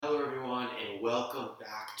welcome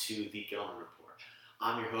back to the Gelman Report.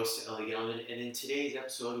 I'm your host, Ellie Gelman, and in today's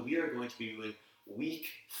episode, we are going to be doing Week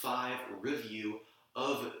 5 review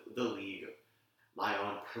of the league, my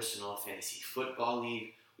own personal fantasy football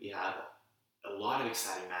league. We have a lot of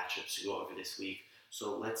exciting matchups to go over this week,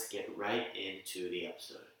 so let's get right into the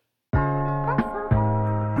episode.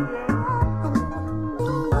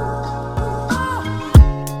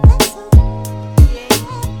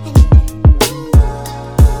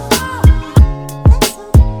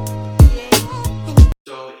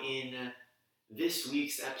 This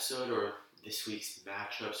week's episode, or this week's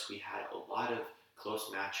matchups, we had a lot of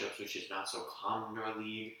close matchups, which is not so common in our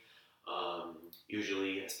league.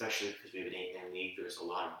 Usually, especially because we have an 8-man league, there's a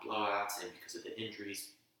lot of blowouts, and because of the injuries,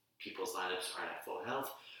 people's lineups aren't at full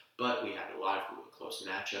health. But we had a lot of close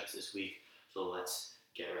matchups this week, so let's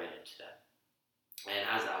get right into them. And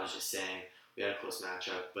as I was just saying, we had a close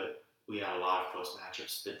matchup, but we had a lot of close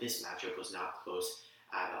matchups, but this matchup was not close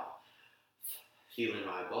at all. Feeling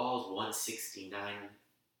my balls, 169,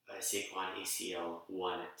 Saquon ACL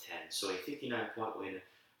 110. So a 59-point win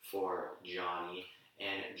for Johnny.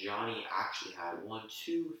 And Johnny actually had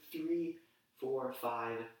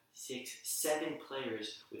 7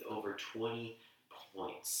 players with over 20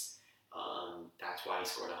 points. That's why he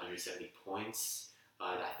scored 170 points.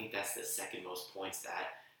 I think that's the second most points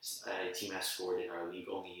that a team has scored in our league,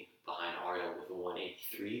 only behind Ariel with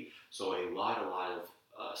 183. So a lot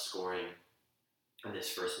of scoring in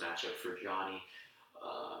this first matchup for Johnny,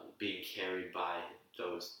 being carried by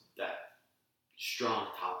that strong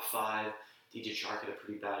top 5. DJ Chark had a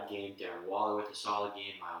pretty bad game. Darren Waller with a solid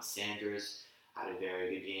game. Miles Sanders had a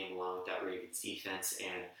very good game along with that Ravens defense.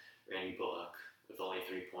 And Randy Bullock with only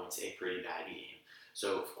 3 points, a pretty bad game.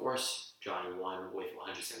 So, of course, Johnny won with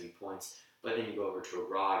 170 points. But then you go over to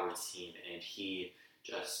Robert's team, and he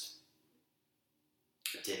just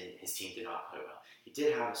his team did not play well. He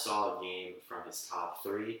did have a solid game from his top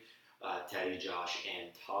 3, Teddy, Josh,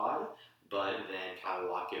 and Todd, but then Tyler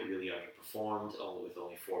Lockett really underperformed with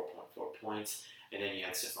only 4.4 points. And then you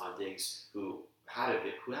had Stephon Diggs, who had a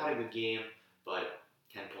good game, but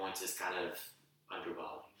 10 points is kind of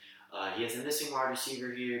underwhelming. He has a missing wide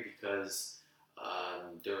receiver here because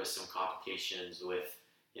there was some complications with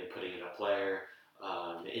him putting in a player.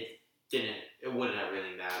 It wouldn't have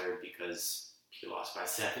really mattered because he lost by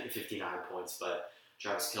 59 points, but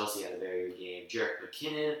Travis Kelce had a very good game. Jerick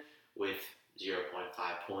McKinnon with 0.5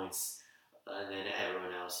 points. And then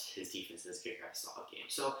everyone else, his defense and his kicker had a solid game.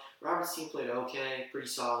 So Robert's team played okay, pretty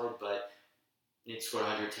solid, but it scored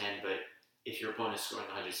 110. But if your opponent is scoring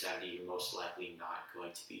 170, you're most likely not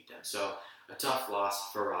going to beat them. So a tough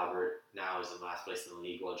loss for Robert. Now is in last place in the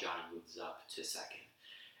league while Johnny moves up to second.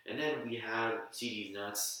 And then we have CD's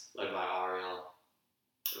Nuts, led by Ariel,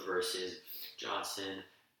 versus Johnson,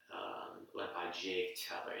 led by Jake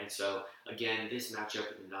Teller. And so, again, this matchup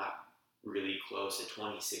not really close, a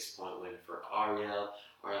 26-point win for Ariel.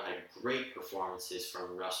 Ariel had great performances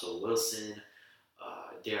from Russell Wilson,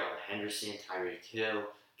 Darrell Henderson, Tyreek Hill,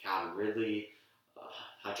 Calvin Ridley,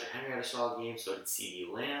 Hunter Henry had a solid game, so did CeeDee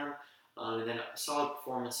Lamb. And then solid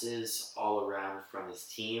performances all around from his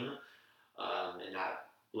team, and that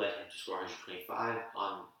led him to score 125.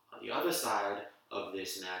 On the other side of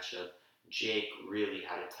this matchup, Jake really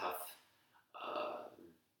had a tough,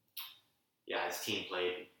 his team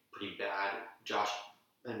played pretty bad. Josh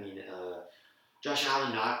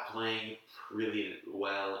Allen not playing really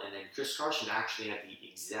well, and then Chris Carson actually had the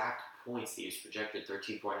exact points that he was projected,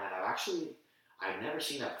 13.9. I've never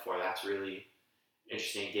seen that before. That's really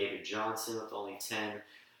interesting. David Johnson with only 10,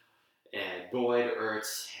 and Boyd,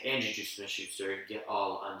 Ertz, and Juju Smith-Schuster get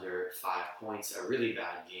all under 5 points. A really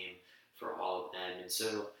bad game for all of them. And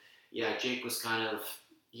so, Jake was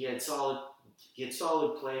he had solid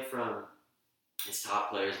play from his top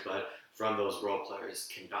players, but from those role players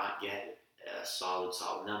cannot get solid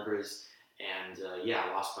numbers. And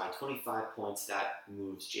lost by 25 points. That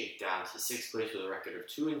moves Jake down to 6th place with a record of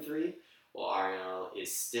 2-3, while Ariel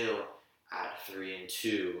is still at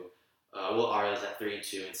 3-2. Ariel's at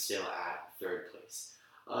 3-2 and still at 3rd place.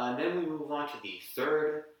 And then we move on to the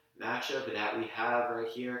third matchup that we have right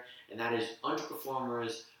here, and that is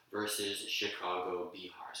underperformers versus Chicago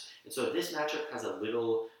Bears. And so this matchup has a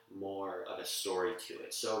little more of a story to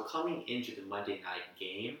it. So coming into the Monday night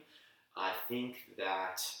game, I think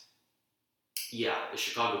that, the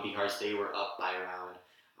Chicago Bears, they were up by around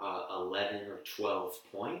 11 or 12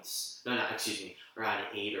 points. Around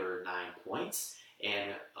 8 or 9 points.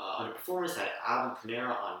 And underperformers had Alvin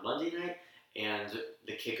Kamara on Monday night, and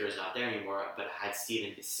the kicker is not there anymore, but had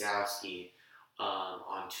Steven Gostkowski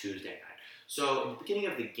on Tuesday night. So in the beginning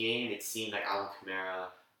of the game, it seemed like Alvin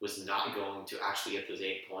Kamara was not going to actually get those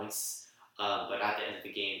 8 points. But at the end of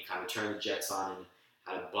the game, kind of turned the Jets on and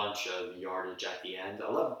had a bunch of yardage at the end.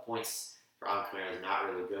 11 points for Alvin Kamara is not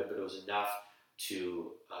really good, but it was enough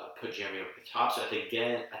to put Jeremy over the top. So at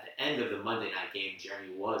the end of the Monday night game,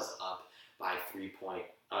 Jeremy was up by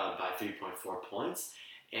 3.4 points,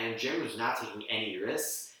 and Jeremy was not taking any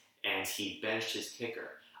risks, and he benched his kicker.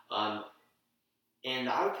 And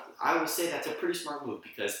I would say that's a pretty smart move,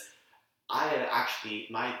 because I had actually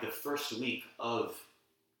the first week of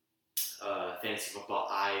fantasy football,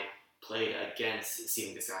 I played against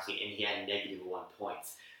Steven Gostkowski, and he had -1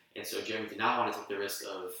 points. And so Jeremy did not want to take the risk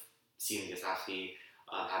of Steven Gostkowski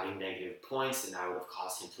having negative points, and that would have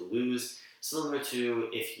caused him to lose. Similar to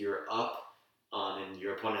if you're up and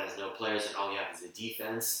your opponent has no players and all you have is a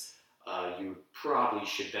defense, you probably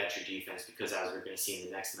should bench your defense, because as we're going to see in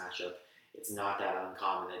the next matchup, it's not that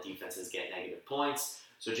uncommon that defenses get negative points.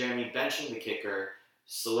 So Jeremy benching the kicker,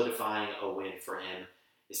 solidifying a win for him.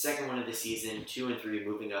 His second win of the season, 2-3,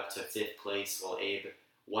 moving up to 5th place, while Abe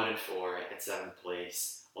 1-4 at 7th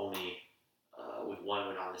place, only with 1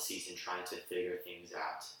 win on the season, trying to figure things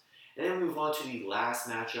out. And then we move on to the last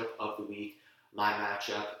matchup of the week, my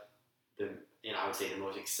matchup, and I would say the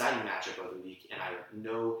most exciting matchup of the week. And I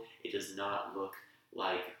know it does not look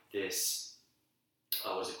like this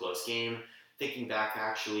was a close game. Thinking back,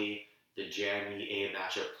 actually, the Jeremy Abe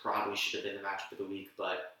matchup probably should have been the matchup of the week,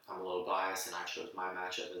 but I'm a little biased, and I chose my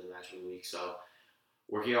matchup as the matchup of the week. So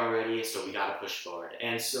we're here already, so we got to push forward.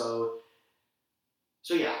 And so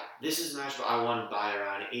yeah, this is a matchup I won by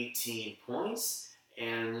around 18 points.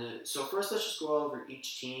 And so first, let's just go over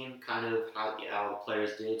each team, kind of how the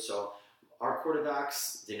players did. So our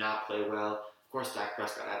quarterbacks did not play well. Of course, Dak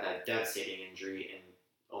Prescott had that devastating injury and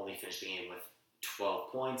only finished the game with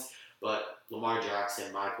 12 points. But Lamar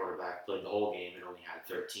Jackson, my quarterback, played the whole game and only had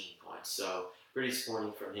 13 points. So pretty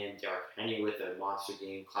disappointing from him. Derrick Henry with a monster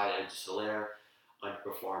game. Clyde Edwards-Helaire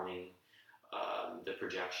underperforming the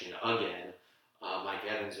projection again. Mike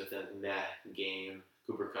Evans with a meh game.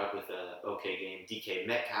 Cooper Kupp with an okay game. DK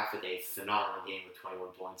Metcalf with a phenomenal game with 21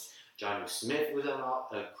 points. Jonnu Smith with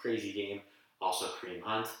a crazy game. Also Kareem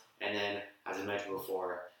Hunt. And then, as I mentioned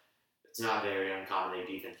before, it's not very uncommon a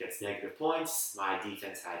defense gets negative points. My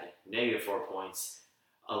defense had -4 points,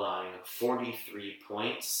 allowing 43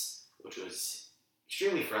 points, which was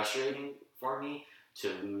extremely frustrating for me to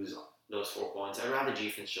lose those 4 points. I'd rather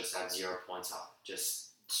defense just have 0 points up. Just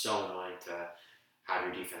so annoying to have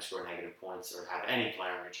your defense score negative points, or have any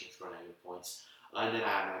player on your team score negative points. And then I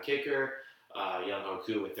have my kicker, Young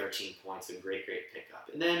Hoku with 13 points, a great pickup.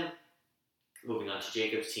 And then moving on to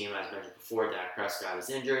Jacob's team, as mentioned before, Dak Prescott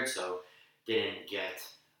was injured, so didn't get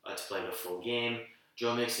to play the full game.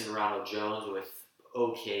 Joe Mixon, Ronald Jones with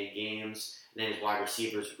okay games. And then his wide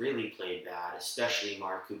receivers really played bad, especially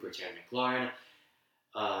Mark Cooper, Terry McLaurin.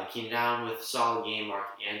 Keenan Allen with a solid game,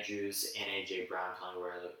 Mark Andrews, and A.J. Brown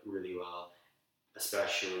playing really well,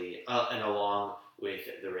 especially and along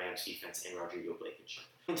with the Rams defense and Rodrigo Blankenship.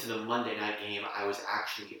 Into the Monday night game, I was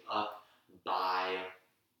actually up by,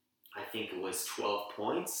 I think it was 12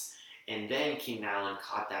 points, and then Keenan Allen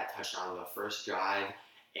caught that touchdown on the first drive,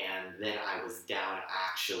 and then I was down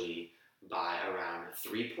actually by around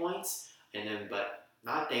 3 points, and then, but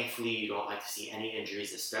not thankfully, you don't like to see any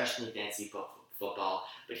injuries, especially in fantasy football,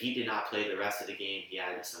 but he did not play the rest of the game. He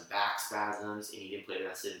had some back spasms, and he didn't play the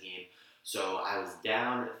rest of the game. So I was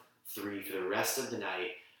down 3 for the rest of the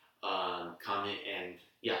night. I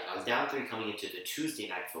was down 3 coming into the Tuesday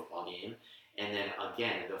night football game. And then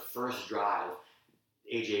again, the first drive,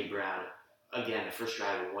 A.J. Brown, again, the first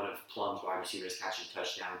drive, one of Plum's wide receivers catches a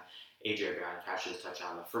touchdown. A.J. Brown catches a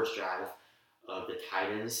touchdown on the first drive of the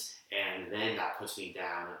Titans. And then that puts me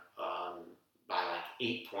down by like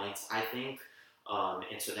 8 points, I think.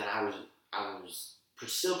 And so then I was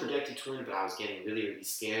still projected to win, but I was getting really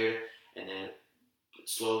scared. And then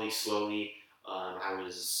slowly, I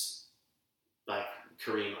was like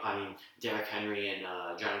Derrick Henry and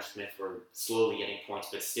Jonnu Smith were slowly getting points,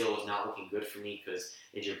 but still was not looking good for me because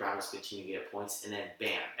A.J. Brown was continuing to get points. And then,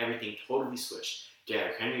 bam, everything totally switched.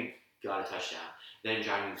 Derrick Henry got a touchdown. Then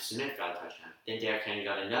Jonnu Smith got a touchdown. Then Derrick Henry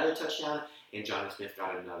got another touchdown, and Jonnu Smith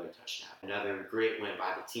got another touchdown. Another great win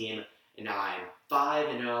by the team. And now I am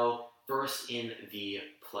 5-0, first in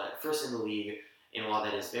the league. And while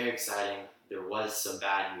that is very exciting, there was some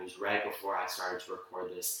bad news right before I started to record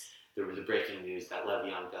this. There was a breaking news that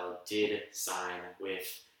Le'Veon Bell did sign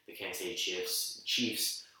with the Kansas City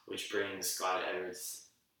Chiefs, which brings Clyde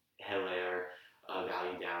Edwards-Helaire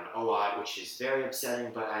value down a lot, which is very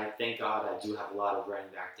upsetting, but I thank God I do have a lot of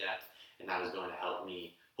running back depth, and that is going to help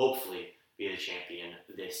me, hopefully, be the champion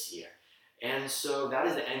this year. And so that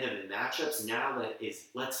is the end of the matchups. Now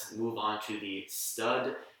let's move on to the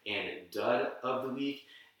stud and dud of the week.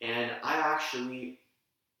 And I actually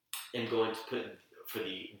am going to put for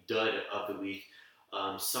the dud of the week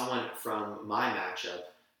someone from my matchup,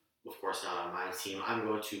 of course not on my team. I'm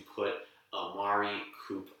going to put Amari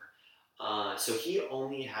Cooper. So he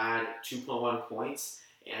only had 2.1 points,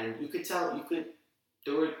 and you could tell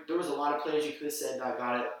there was a lot of players you could have said that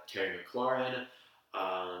got it. Terry McLaurin,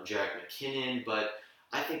 Jarek McKinnon, but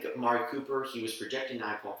I think Amari Cooper, he was projected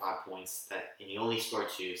 9.5 points, and he only scored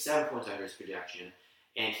 7 points under his projection,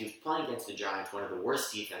 and he was playing against the Giants, one of the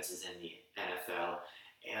worst defenses in the NFL,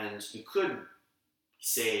 and you could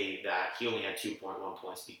say that he only had 2.1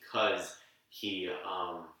 points because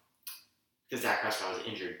Dak Prescott was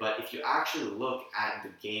injured. But if you actually look at the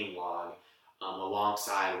game log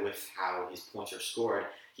alongside with how his points are scored,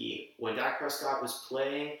 when Dak Prescott was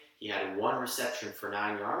playing, he had 1 reception for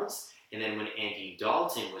 9 yards. And then when Andy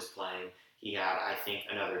Dalton was playing, he had, I think,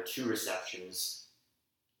 another 2 receptions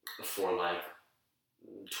for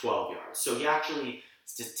 12 yards. So he actually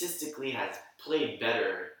statistically has played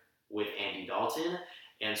better with Andy Dalton.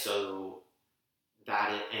 And so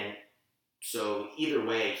so either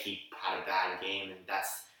way, he had a bad game, and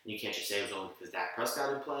you can't just say it was only because Dak Prescott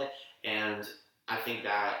didn't play. And I think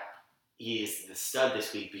that he is the stud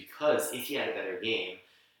this week because if he had a better game,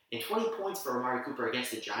 and 20 points for Amari Cooper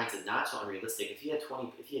against the Giants is not so unrealistic. If he had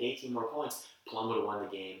 18 more points, Plum would have won the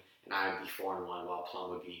game, and I would be 4-1, while Plum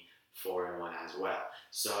would be 4-1 as well.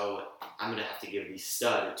 So I'm going to have to give the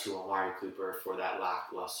stud to Amari Cooper for that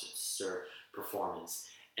lackluster performance.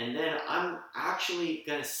 And then I'm actually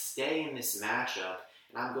going to stay in this matchup,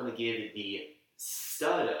 and I'm going to give the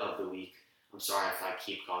stud of the week. I'm sorry if I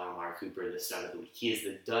keep calling Amari Cooper the stud of the week. He is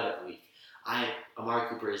the dud of the week. Amari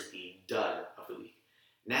Cooper is the dud of the week.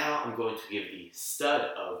 Now I'm going to give the stud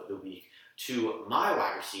of the week to my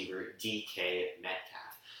wide receiver, DK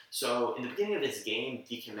Metcalf. So in the beginning of this game,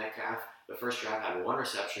 DK Metcalf, the first drive, had 1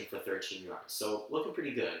 reception for 13 yards. So looking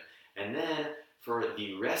pretty good. And then for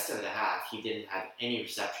the rest of the half, he didn't have any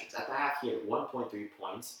receptions. At the half, he had 1.3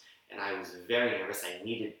 points, and I was very nervous. I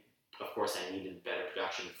needed better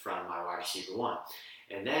production from my wide receiver 1.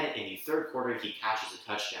 And then in the third quarter, he catches a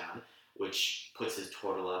touchdown, which puts his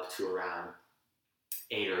total up to around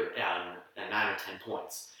 9 or 10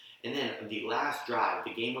 points. And then the last drive,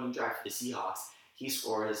 the game-winning drive for the Seahawks,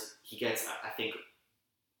 he gets, I think,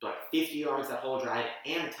 50 yards that whole drive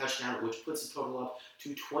and a touchdown, which puts the total up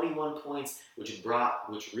to 21 points, which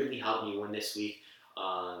really helped me win this week.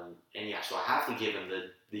 So I have to give him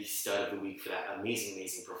the stud of the week for that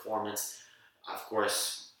amazing performance. Of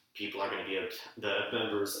course, people are going to be the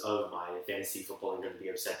members of my fantasy football are going to be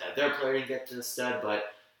upset that their player didn't get to the stud,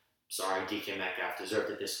 but sorry, DK Metcalf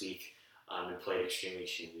deserved it this week and played extremely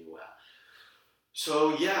well.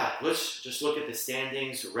 So yeah, let's just look at the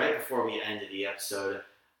standings right before we ended the episode.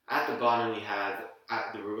 At the bottom, we have,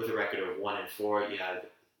 with a record of 1-4, you have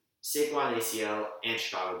Saquon, ACL, and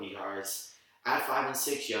Chicago Bears. At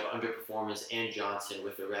 5-6, you have underperformers and Johnson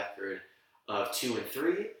with a record of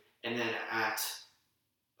 2-3. And then at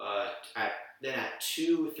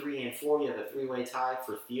 2, 3, and 4, you have a 3-way tie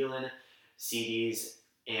for Thielen, CDs,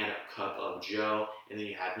 and a cup of Joe. And then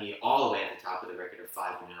you have me all the way at the top with a record of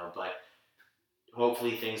 5-0. But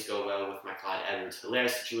hopefully things go well with my Clyde Edwards-Helaire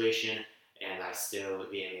situation, and I still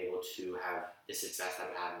being able to have the success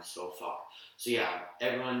I've had so far. So yeah,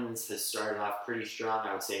 everyone has started off pretty strong.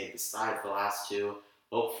 I would say besides the last 2,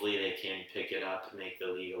 hopefully they can pick it up and make the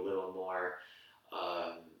league a little more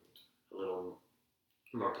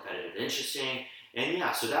competitive and interesting. And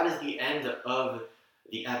yeah, so that is the end of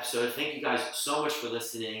the episode. Thank you guys so much for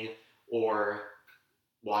listening or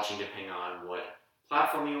watching, depending on what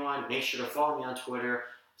platform you on. Make sure to follow me on Twitter,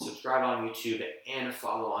 subscribe on YouTube, and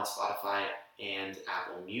follow on Spotify and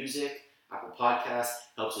Apple Music. Apple Podcasts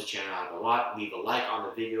helps the channel out a lot. Leave a like on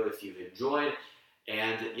the video if you've enjoyed.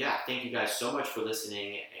 And yeah, thank you guys so much for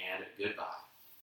listening, and goodbye.